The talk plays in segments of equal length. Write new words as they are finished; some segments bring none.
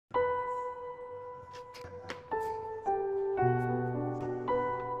Okay,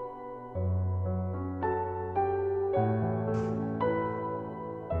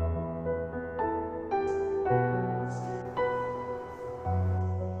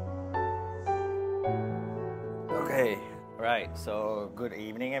 right. So good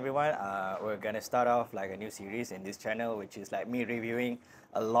evening, everyone. We're gonna start off like a new series in this channel, which is like me reviewing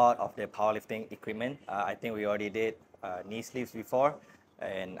a lot of the powerlifting equipment. I think we already did knee sleeves before,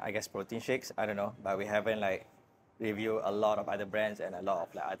 and I guess protein shakes. I don't know, but we haven't like reviewed a lot of other brands and a lot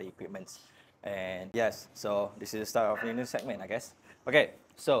of like other equipments. And yes, so this is the start of a new segment, I guess. Okay,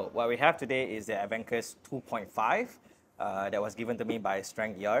 so what we have today is the Avancus 2.5. That was given to me by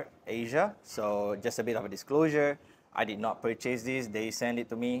Strength Yard Asia. So just a bit of a disclosure, I did not purchase this. They sent it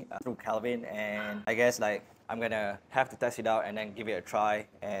to me through Calvin, and I guess like I'm gonna have to test it out and then give it a try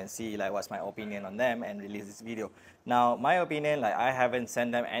and see like what's my opinion on them and release this video. Now, my opinion, like I haven't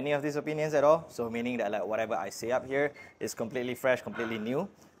sent them any of these opinions at all. So meaning that like whatever I say up here is completely fresh, completely new.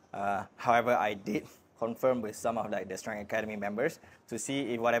 However, I did confirm with some of like the Strength Academy members to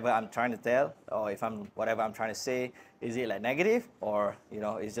see if whatever I'm trying to tell or if whatever I'm trying to say, is it like negative or, you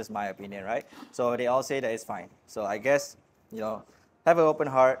know, it's just my opinion, right? So they all say that it's fine. So I guess, you know, have an open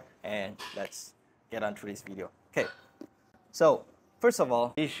heart and let's get on through this video. Okay. So first of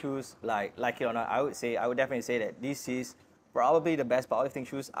all, these shoes, like it or not, I would definitely say that this is probably the best powerlifting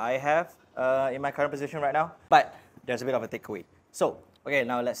shoes I have in my current position right now. But there's a bit of a takeaway. So okay,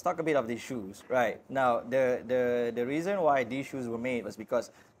 now let's talk a bit of these shoes. Right now, the reason why these shoes were made was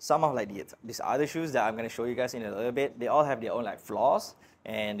because some of like these other shoes that I'm gonna show you guys in a little bit, they all have their own like flaws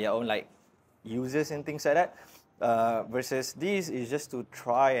and their own like uses and things like that. Versus these is just to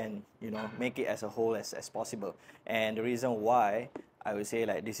try and, you know, make it as a whole as possible. And the reason why I would say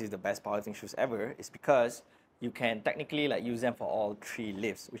like this is the best powerlifting shoes ever is because you can technically like use them for all three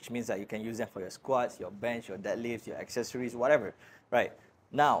lifts, which means that you can use them for your squats, your bench, your deadlifts, your accessories, whatever. Right.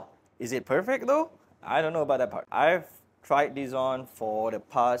 Now, is it perfect though? I don't know about that part. I've tried these on for the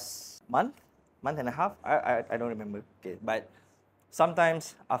past month and a half. I don't remember. Okay, but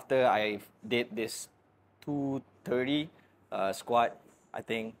sometimes after I did this 230 squat, I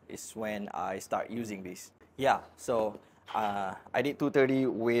think is when I start using this. Yeah, so I did 230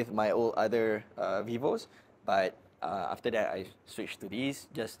 with my old other Vivos, but after that I switched to these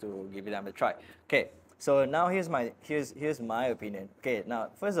just to give them a try. Okay, so now here's my opinion. Okay, now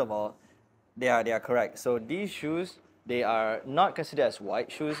first of all, they are correct. So these shoes, they are not considered as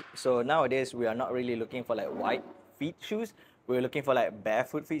white shoes. So nowadays we are not really looking for like white feet shoes. We're looking for like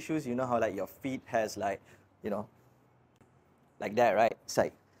barefoot feet shoes. You know how like your feet has like, you know, like that, right? It's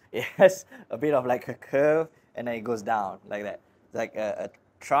like it has a bit of like a curve and then it goes down like that. It's like a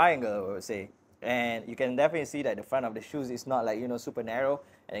triangle, I would say. And you can definitely see that the front of the shoes is not like, you know, super narrow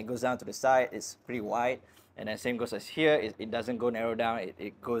and it goes down to the side. It's pretty wide. And then same goes as here. It doesn't go narrow down.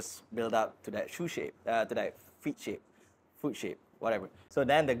 It goes build up to that shoe shape, to that feet shape, foot shape, whatever. So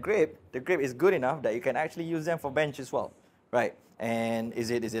then the grip is good enough that you can actually use them for bench as well, right? And is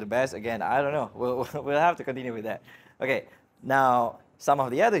it the best? Again, I don't know. We'll have to continue with that. Okay. Now, some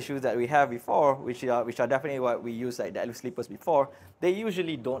of the other shoes that we have before, which are definitely what we use like deadlift sleepers before, they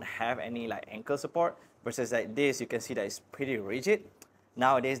usually don't have any like ankle support. Versus like this, you can see that it's pretty rigid.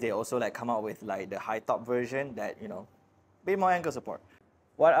 Nowadays, they also like come out with like the high top version that, you know, a bit more ankle support.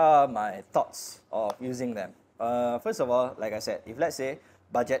 What are my thoughts of using them? First of all, like I said, if let's say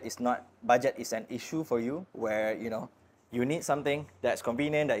budget is an issue for you, where, you know, you need something that's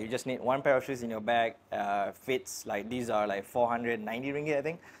convenient, that you just need one pair of shoes in your bag, fits, like these are like 490 ringgit, I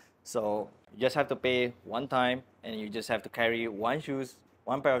think. So you just have to pay one time and you just have to carry one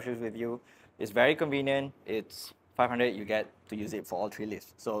pair of shoes with you. It's very convenient. It's 500, you get to use it for all three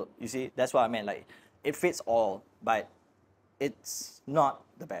lifts. So you see, that's what I meant. Like it fits all, but it's not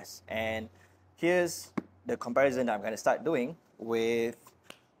the best. And here's the comparison that I'm gonna start doing with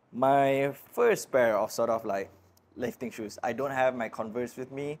my first pair of sort of like lifting shoes. I don't have my Converse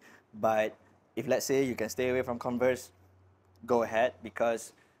with me, but if let's say you can stay away from Converse, go ahead,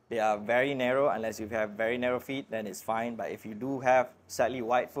 because they are very narrow. Unless you have very narrow feet, then it's fine. But if you do have slightly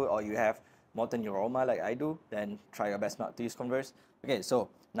wide foot or you have motor neuroma like I do, then try your best not to use Converse. Okay, so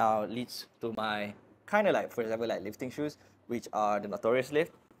now leads to my kind of like, for example, like lifting shoes, which are the Notorious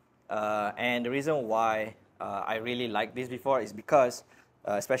lift. And the reason why I really like this before is because,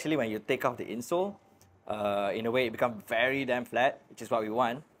 especially when you take off the insole, in a way it becomes very damn flat, which is what we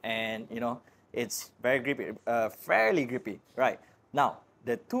want. And, you know, it's very grippy, fairly grippy. Right. Now,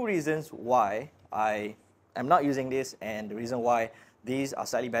 the two reasons why I am not using this and the reason why these are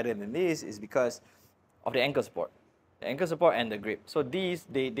slightly better than this is because of the ankle support. the ankle support and the grip. So these,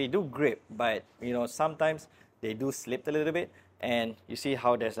 they do grip, but you know, sometimes they do slip a little bit, and you see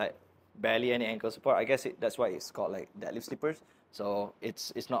how there's like barely any ankle support. I guess that's why it's called like deadlift slippers. So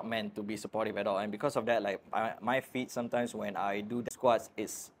it's not meant to be supportive at all. And because of that, like my feet sometimes when I do the squats,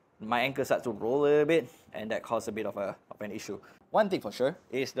 my ankle starts to roll a little bit, and that causes a bit of an issue. One thing for sure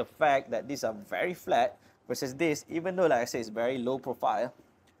is the fact that these are very flat versus this, even though like I say it's very low profile,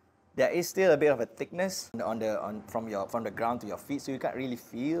 there is still a bit of a thickness from the ground to your feet, so you can't really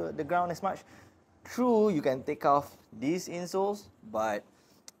feel the ground as much. True, you can take off these insoles, but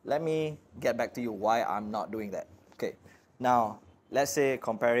let me get back to you why I'm not doing that. Okay, now let's say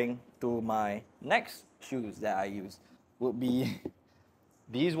comparing to my next shoes that I use would be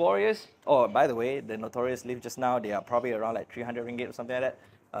these Warriors. Oh, by the way, the Notorious lift just now, they are probably around like 300 ringgit or something like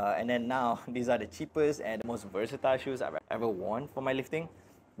that. And then now, these are the cheapest and the most versatile shoes I've ever worn for my lifting,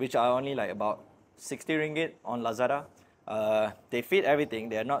 which are only like about 60 ringgit on Lazada. They fit everything.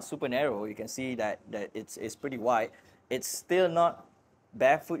 They're not super narrow. You can see that it's pretty wide. It's still not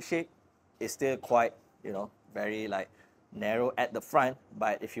barefoot shape. It's still quite, you know, very like narrow at the front,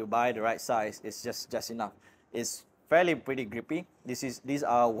 but if you buy the right size, it's just enough. It's fairly pretty grippy. These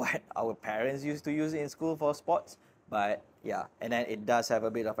are what our parents used to use in school for sports, but yeah, and then it does have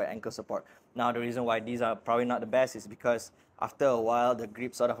a bit of an ankle support. Now the reason why these are probably not the best is because after a while the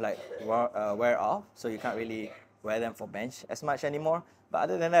grip sort of like wear off, so you can't really wear them for bench as much anymore. But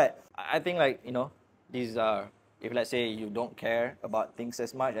other than that, I think like, you know, these are, if let's say you don't care about things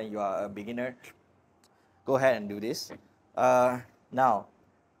as much and you are a beginner, go ahead and do this. Now,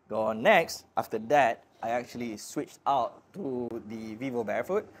 go on next. After that, I actually switched out to the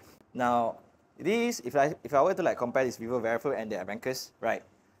Vivobarefoot. Now, these, if I were to like compare this Vivobarefoot and the Avancus, right?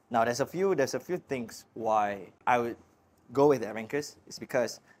 Now, there's a few things why I would go with the Avancus. It's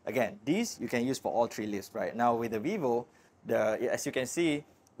because, again, these you can use for all three lifts, right? Now, with the Vivo, as you can see,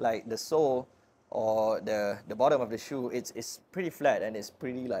 like the sole or the bottom of the shoe, it's pretty flat and it's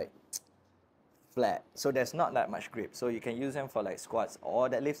pretty like flat, so there's not that much grip, so you can use them for like squats or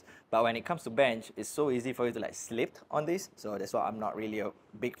deadlifts. But when it comes to bench, it's so easy for you to like slip on this, so that's why I'm not really a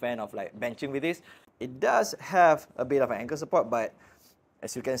big fan of like benching with this. It does have a bit of an ankle support, but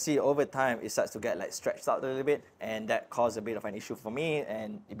as you can see, over time it starts to get like stretched out a little bit, and that caused a bit of an issue for me,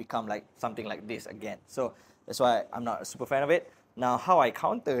 and it become like something like this again. So that's why I'm not a super fan of it. Now, how I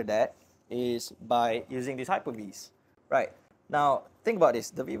counter that is by using these Hyper Vs, right? Now, think about this.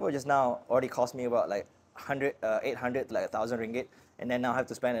 The Vivo just now already cost me about like 800 to like 1,000 ringgit. And then now I have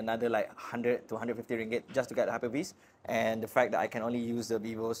to spend another like 100 to 150 ringgit just to get the Hyper Vs. And the fact that I can only use the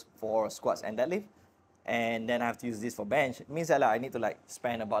Vivos for squats and deadlift, and then I have to use this for bench, it means that like, I need to like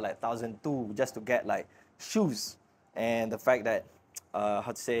spend about like 1,200 just to get like shoes. And the fact that,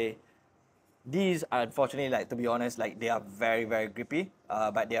 how to say, these are unfortunately, like, to be honest, like they are very, very grippy,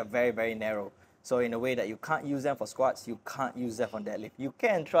 but they are very, very narrow. So in a way that you can't use them for squats, you can't use them for deadlift. You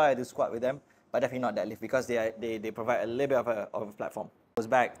can try to squat with them, but definitely not deadlift, because they provide a little bit of a platform. Goes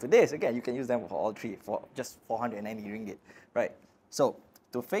back to this, again, you can use them for all three for just 490 ringgit, right? So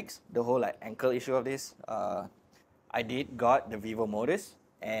to fix the whole like ankle issue of this, I got the Vivo Motus,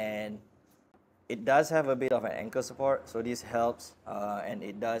 and it does have a bit of an ankle support, so this helps, and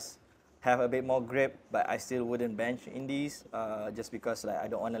it does have a bit more grip, but I still wouldn't bench in these just because like I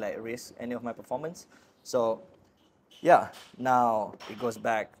don't want to like risk any of my performance. So yeah, now it goes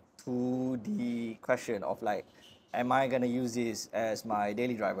back to the question of like, am I gonna use this as my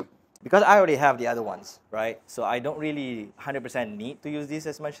daily driver? Because I already have the other ones, right? So I don't really 100% need to use this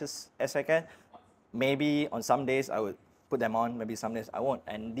as much as I can. Maybe on some days I would put them on, maybe some days I won't.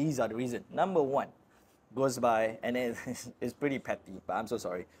 And these are the reason. Number one, goes by, and it's pretty petty, but I'm so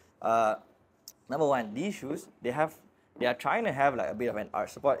sorry. Number one, these shoes, they are trying to have like a bit of an arch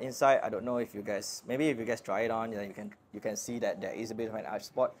support inside. I don't know if you guys, maybe if you guys try it on, you can see that there is a bit of an arch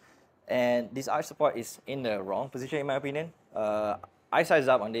support, and this arch support is in the wrong position in my opinion. I sized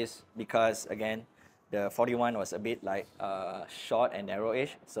up on this because again, the 41 was a bit like short and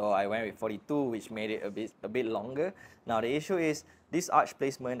narrow-ish, so I went with 42, which made it a bit longer. Now the issue is this arch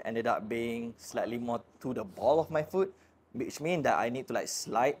placement ended up being slightly more to the ball of my foot, which means that I need to like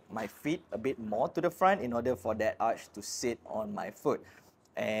slide my feet a bit more to the front in order for that arch to sit on my foot.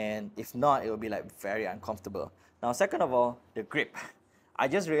 And if not, it will be like very uncomfortable. Now, second of all, the grip. I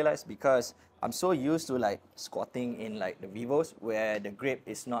just realized because I'm so used to like squatting in like the Vivos where the grip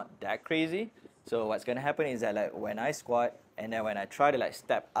is not that crazy. So what's gonna happen is that like when I squat and then when I try to like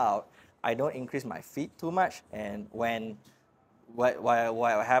step out, I don't increase my feet too much, and when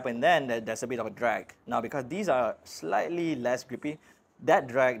what happened then, there's a bit of a drag. Now, because these are slightly less grippy, that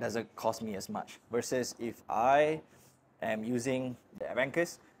drag doesn't cost me as much. Versus if I am using the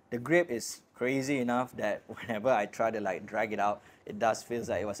Avancus. The grip is crazy enough that whenever I try to like drag it out, it does feels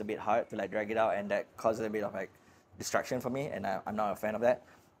like it was a bit hard to like drag it out, and that causes a bit of like distraction for me, and I'm not a fan of that.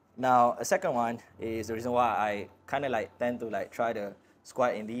 Now, a second one is the reason why I kind of like tend to like try to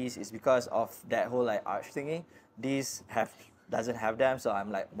squat in these is because of that whole like arch thingy. These doesn't have them, so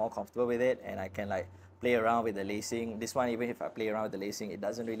I'm like more comfortable with it, and I can like play around with the lacing. This one, even if I play around with the lacing, it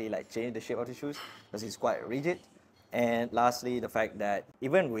doesn't really like change the shape of the shoes because it's quite rigid. And lastly, the fact that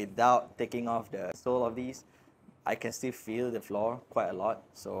even without taking off the sole of these, I can still feel the floor quite a lot.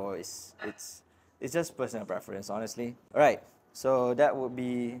 So it's just personal preference, honestly. All right, so that would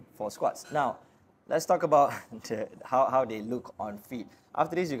be for squats. Now, let's talk about how they look on feet.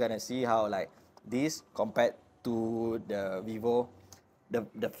 After this, you're gonna see how like these compared to the Vivo,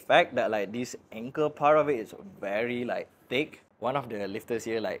 the fact that like this ankle part of it is very like thick. One of the lifters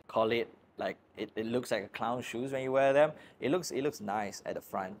here like call it like it looks like a clown shoes when you wear them. It looks nice at the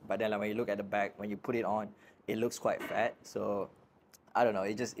front, but then like when you look at the back, when you put it on, it looks quite fat. So I don't know,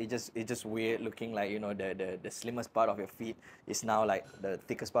 it's just weird looking like, you know, the slimmest part of your feet is now like the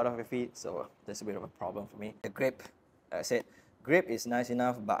thickest part of your feet. So that's a bit of a problem for me. The grip, like I said, grip is nice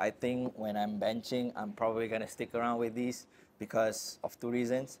enough, but I think when I'm benching, I'm probably gonna stick around with these because of two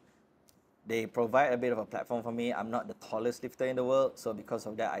reasons. They provide a bit of a platform for me. I'm not the tallest lifter in the world, so because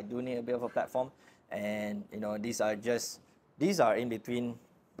of that, I do need a bit of a platform. And you know, these are in between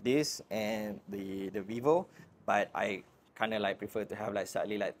this and the Vivo, but I kind of like prefer to have like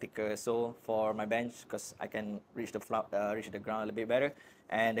slightly like thicker sole for my bench because I can reach the ground a little bit better.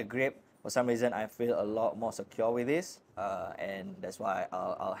 And the grip, for some reason, I feel a lot more secure with this, and that's why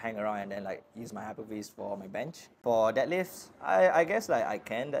I'll hang around and then like use my hypervis for my bench. For deadlifts, I guess like I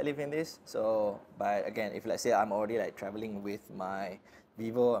can deadlift in this. So, but again, if let's say I'm already like traveling with my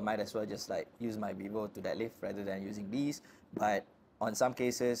Vivo, I might as well just like use my Vivo to deadlift rather than using these. But on some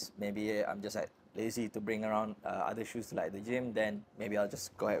cases, maybe I'm just like lazy to bring around other shoes to like the gym, then maybe I'll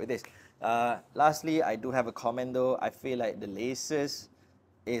just go ahead with this. Lastly, I do have a comment though. I feel like the laces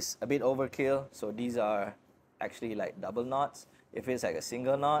is a bit overkill. So these are actually like double knots. If it's like a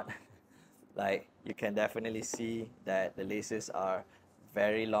single knot, like you can definitely see that the laces are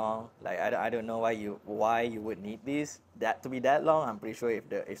very long. Like I don't know why you would need these to be that long. I'm pretty sure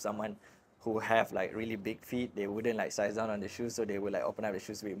if someone who have like really big feet, they wouldn't like size down on the shoes, so they would like open up the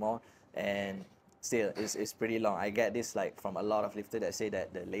shoes a bit more. And still, it's pretty long. I get this like from a lot of lifters that say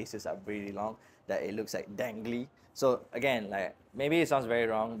that the laces are really long, that it looks like dangly. So again, like maybe it sounds very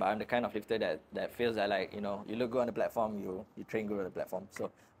wrong, but I'm the kind of lifter that feels that like, you know, you look good on the platform, you train good on the platform. So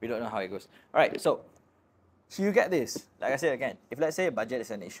we don't know how it goes. All right, so you get this. Like I said again, if let's say budget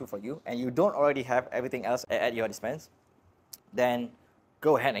is an issue for you and you don't already have everything else at your dispense, then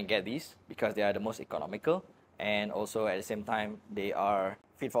go ahead and get these because they are the most economical, and also at the same time they are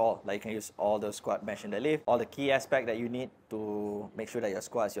fit for all. Like you can use all the squat, bench, and deadlift. All the key aspects that you need to make sure that your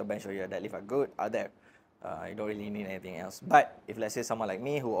squats, your bench, or your deadlift are good are there. You don't really need anything else. But if let's say someone like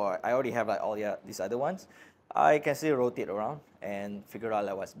me I already have like all these other ones, I can still rotate around and figure out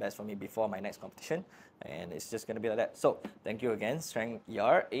like what's best for me before my next competition. And it's just gonna be like that. So thank you again, Strength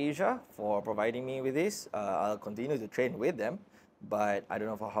Yard Asia, for providing me with this. I'll continue to train with them, but I don't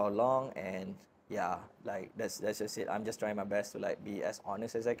know for how long. And yeah, like that's just it. I'm just trying my best to like be as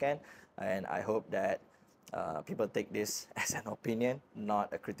honest as I can, and I hope that people take this as an opinion,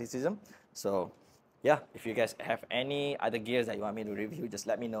 not a criticism. So yeah, if you guys have any other gears that you want me to review, just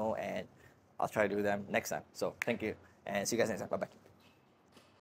let me know and I'll try to do them next time. So thank you and see you guys next time. Bye bye.